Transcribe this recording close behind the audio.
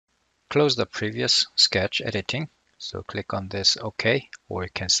close the previous sketch editing. So click on this OK, or you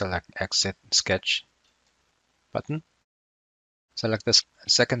can select Exit Sketch button. Select the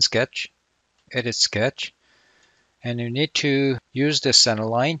second sketch, Edit Sketch, and you need to use this center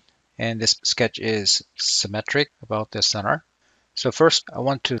line, and this sketch is symmetric about the center. So first I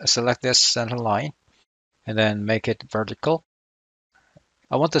want to select this center line and then make it vertical.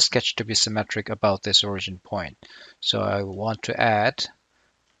 I want the sketch to be symmetric about this origin point. So I want to add,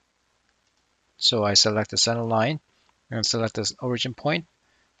 so I select the center line and select this origin point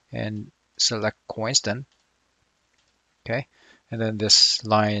and select coincident. Okay, and then this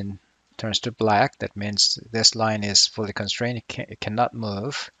line turns to black. That means this line is fully constrained. It cannot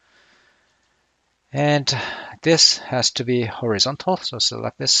move. And this has to be horizontal. So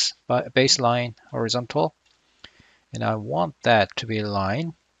select this baseline horizontal. And I want that to be a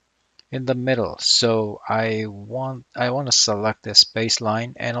line in the middle. So I want to select this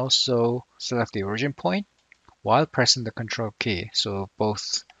baseline and also select the origin point while pressing the Control key. So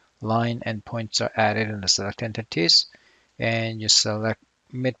both line and points are added in the select entities, and you select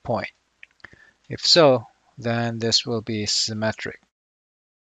midpoint. If so, then this will be symmetric.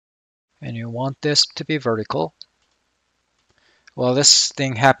 And you want this to be vertical. Well, this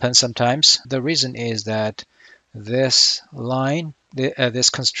thing happens sometimes. The reason is that this line,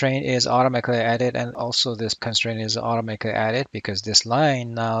 this constraint is automatically added, and also this constraint is automatically added because this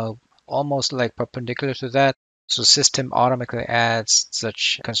line now almost like perpendicular to that. So system automatically adds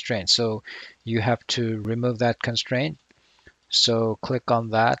such constraint. So you have to remove that constraint. So click on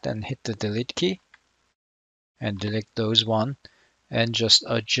that and hit the delete key and delete those one and just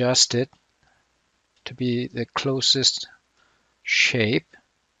adjust it to be the closest shape.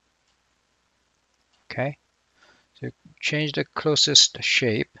 Okay. So change the closest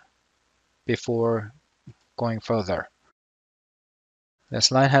shape before going further.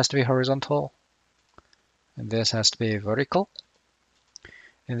 This line has to be horizontal, and this has to be vertical.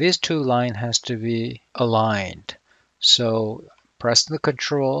 And these two lines has to be aligned. So press the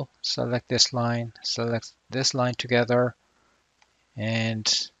Control, select this line together,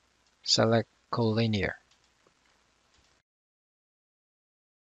 and select collinear.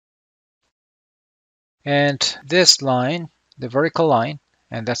 And this line, the vertical line,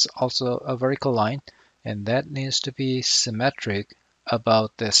 and that's also a vertical line, and that needs to be symmetric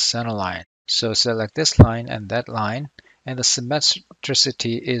about this center line. So select this line and that line, and the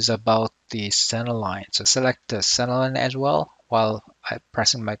symmetricity is about the center line. So select the center line as well while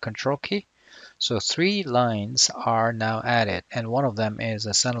pressing my Control key. So 3 lines are now added, and one of them is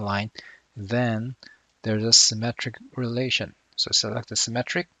a center line. Then there's a symmetric relation. So select the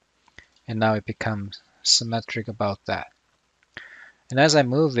symmetric, and now it becomes symmetric about that. And as I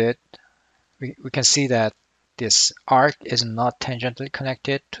move it, we can see that this arc is not tangentially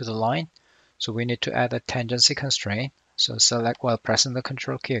connected to the line. So we need to add a tangency constraint. So select while pressing the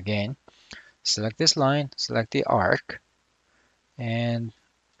Control key again. Select this line, select the arc, and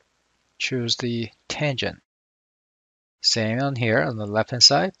choose the tangent. Same on here on the left hand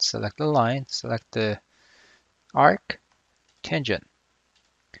side. Select the line, select the arc, tangent.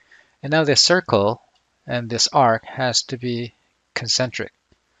 And now this circle and this arc has to be concentric.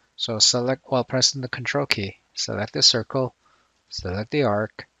 So select while pressing the Control key. Select the circle, select the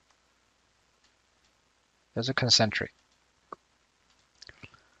arc. There's a concentric.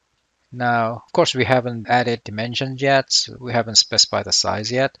 Now, of course, we haven't added dimensions yet, so we haven't specified the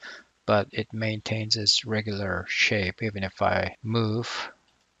size yet, but it maintains its regular shape even if I move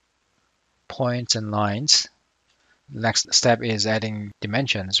points and lines. Next step is adding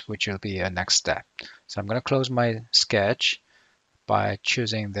dimensions, which will be a next step. So I'm going to close my sketch by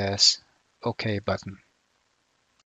choosing this OK button.